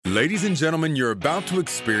Ladies and gentlemen, you're about to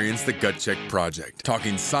experience the Gut Check Project,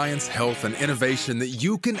 talking science, health, and innovation that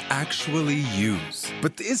you can actually use.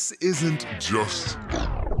 But this isn't just...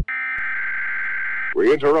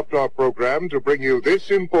 We interrupt our program to bring you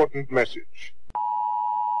this important message.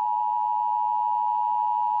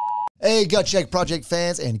 Hey, Gut Check Project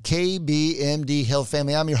fans and KBMD Health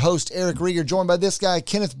family. I'm your host, Eric Rieger, joined by this guy,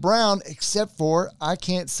 Kenneth Brown, except for I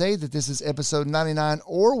can't say that this is episode 99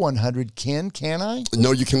 or 100. Ken, can I?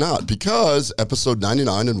 No, you cannot, because episode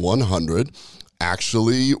 99 and 100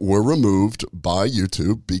 actually were removed by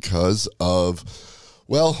YouTube because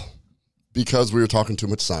we were talking too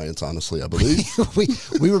much science, honestly, I believe.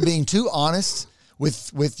 we were being too honest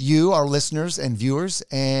with you, our listeners and viewers,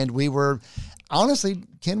 and we were... Honestly,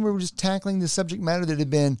 Ken, we were just tackling the subject matter that had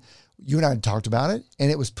been, you and I had talked about it, and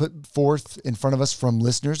it was put forth in front of us from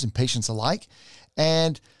listeners and patients alike.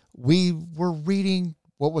 And we were reading,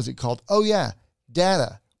 what was it called? Oh, yeah,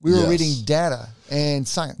 data. We were reading data and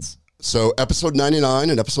science. So episode 99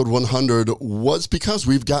 and episode 100 was because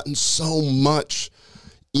we've gotten so much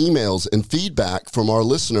emails and feedback from our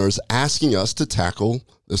listeners asking us to tackle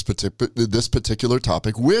this particular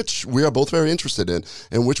topic, which we are both very interested in,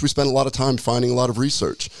 and which we spent a lot of time finding a lot of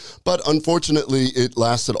research. But unfortunately, it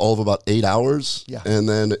lasted all of about 8 hours, and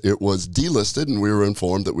then it was delisted, and we were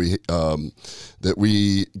informed that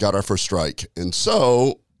we got our first strike. And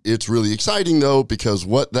so it's really exciting, though, because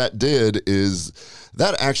what that did is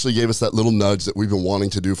that actually gave us that little nudge that we've been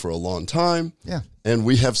wanting to do for a long time. Yeah, and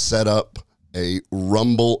we have set up a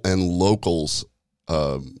Rumble and Locals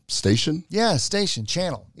station? Yeah, station,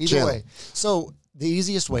 channel, either way. So the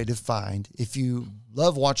easiest way to find, if you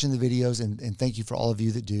love watching the videos, and thank you for all of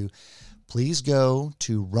you that do, please go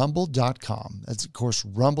to rumble.com. That's, of course,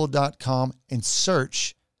 rumble.com, and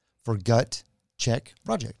search for Gut Check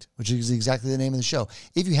Project, which is exactly the name of the show.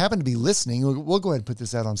 If you happen to be listening, we'll go ahead and put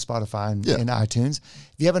this out on Spotify and iTunes.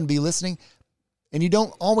 If you happen to be listening and you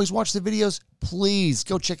don't always watch the videos, please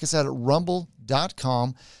go check us out at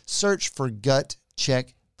rumble.com, search for Gut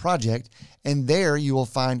Check Project, and there you will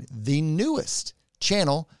find the newest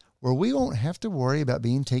channel where we won't have to worry about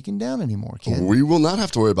being taken down anymore, Ken. We will not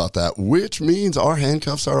have to worry about that, which means our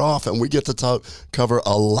handcuffs are off and we get to cover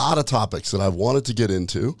a lot of topics that I've wanted to get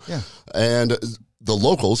into. Yeah. And the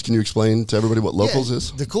Locals, can you explain to everybody what Locals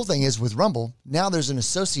is? The cool thing is with Rumble, now there's an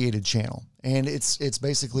associated channel, and it's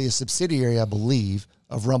basically a subsidiary, I believe,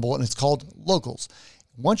 of Rumble, and it's called Locals.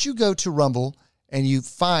 Once you go to Rumble and you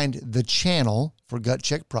find the channel for Gut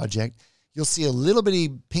Check Project, you'll see a little bitty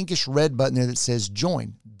pinkish red button there that says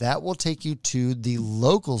join. That will take you to the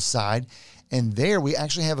local side, and there we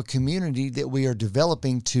actually have a community that we are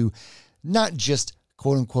developing to not just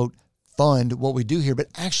quote unquote fund what we do here, but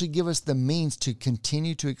actually give us the means to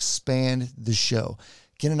continue to expand the show.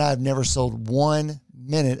 Ken and I have never sold 1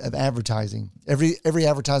 minute of advertising. Every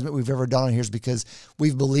advertisement we've ever done on here is because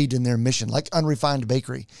we've believed in their mission, like Unrefined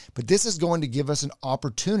Bakery. But this is going to give us an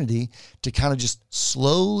opportunity to kind of just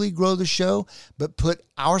slowly grow the show, but put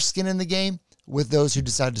our skin in the game with those who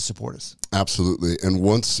decide to support us. Absolutely. And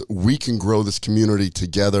once we can grow this community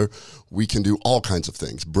together, we can do all kinds of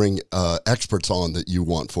things. Bring experts on that you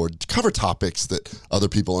want for, cover topics that other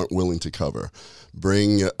people aren't willing to cover.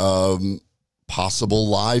 Bring possible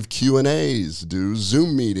live Q&As, do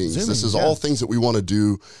Zoom meetings. This is all things that we want to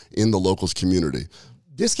do in the Locals community.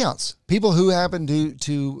 Discounts. People who happen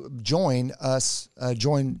to join us,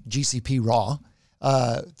 join GCP Raw,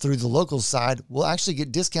 through the Locals side will actually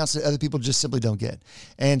get discounts that other people just simply don't get.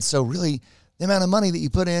 And so really the amount of money that you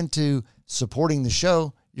put into supporting the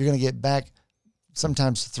show, you're going to get back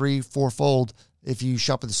sometimes 3-4-fold if you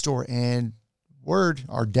shop at the store. And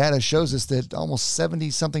our data shows us that almost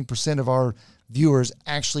 70-something% of our viewers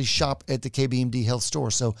actually shop at the KBMD Health store.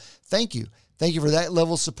 So thank you. Thank you for that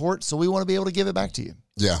level of support. So we want to be able to give it back to you.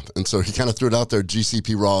 Yeah. And so he kind of threw it out there.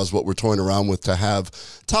 GCP Raw is what we're toying around with, to have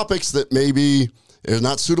topics that maybe are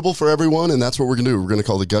not suitable for everyone. And that's what we're going to do. We're going to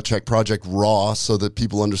call the Gut Check Project Raw, so that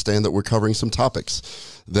people understand that we're covering some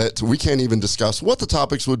topics that we can't even discuss what the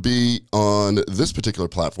topics would be on this particular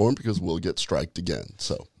platform, because we'll get striked again.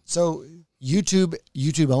 So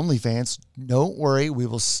YouTube only fans, don't worry. We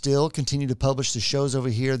will still continue to publish the shows over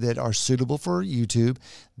here that are suitable for YouTube.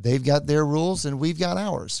 They've got their rules and we've got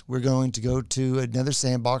ours. We're going to go to another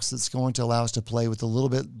sandbox that's going to allow us to play with a little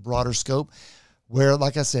bit broader scope, where,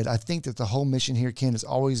 like I said, I think that the whole mission here, Ken, has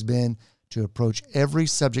always been to approach every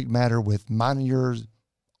subject matter with mine and your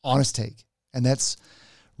honest take. And that's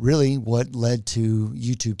really what led to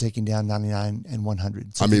YouTube taking down 99 and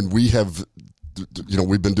 100. So I mean, we have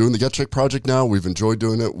we've been doing the Gut Check Project now. We've enjoyed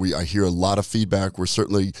doing it. I hear a lot of feedback. We're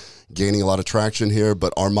certainly gaining a lot of traction here.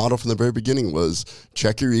 But our motto from the very beginning was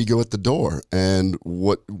check your ego at the door. And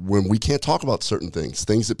when we can't talk about certain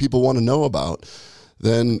things that people want to know about,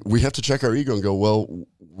 then we have to check our ego and go, well,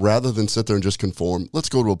 rather than sit there and just conform, let's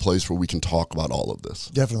go to a place where we can talk about all of this.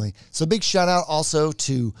 Definitely. So big shout out also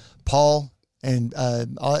to Paul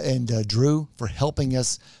and Drew for helping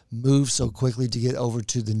us move so quickly to get over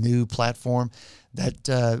to the new platform.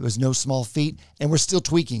 That was no small feat, and we're still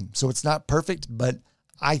tweaking. So it's not perfect, but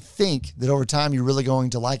I think that over time you're really going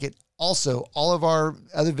to like it. Also, all of our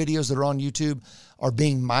other videos that are on YouTube are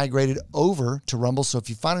being migrated over to Rumble. So if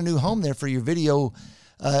you find a new home there for your video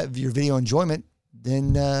enjoyment,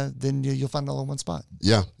 then you'll find it all in one spot.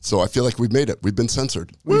 Yeah. So I feel like we've made it. We've been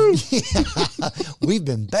censored. We've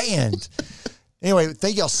been banned. Anyway,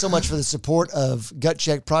 thank y'all so much for the support of Gut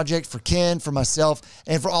Check Project, for Ken, for myself,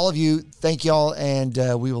 and for all of you. Thank y'all, and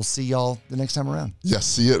we will see y'all the next time around. Yes,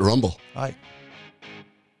 see you at Rumble. All right.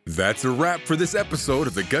 That's a wrap for this episode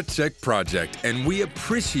of the Gut Check Project, and we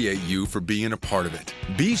appreciate you for being a part of it.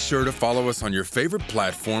 Be sure to follow us on your favorite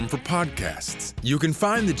platform for podcasts. You can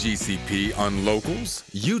find the GCP on Locals,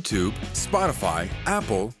 YouTube, Spotify,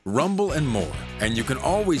 Apple, Rumble, and more. And you can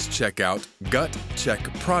always check out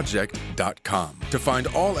gutcheckproject.com to find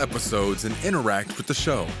all episodes and interact with the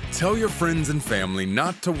show. Tell your friends and family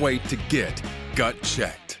not to wait to get gut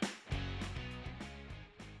checked.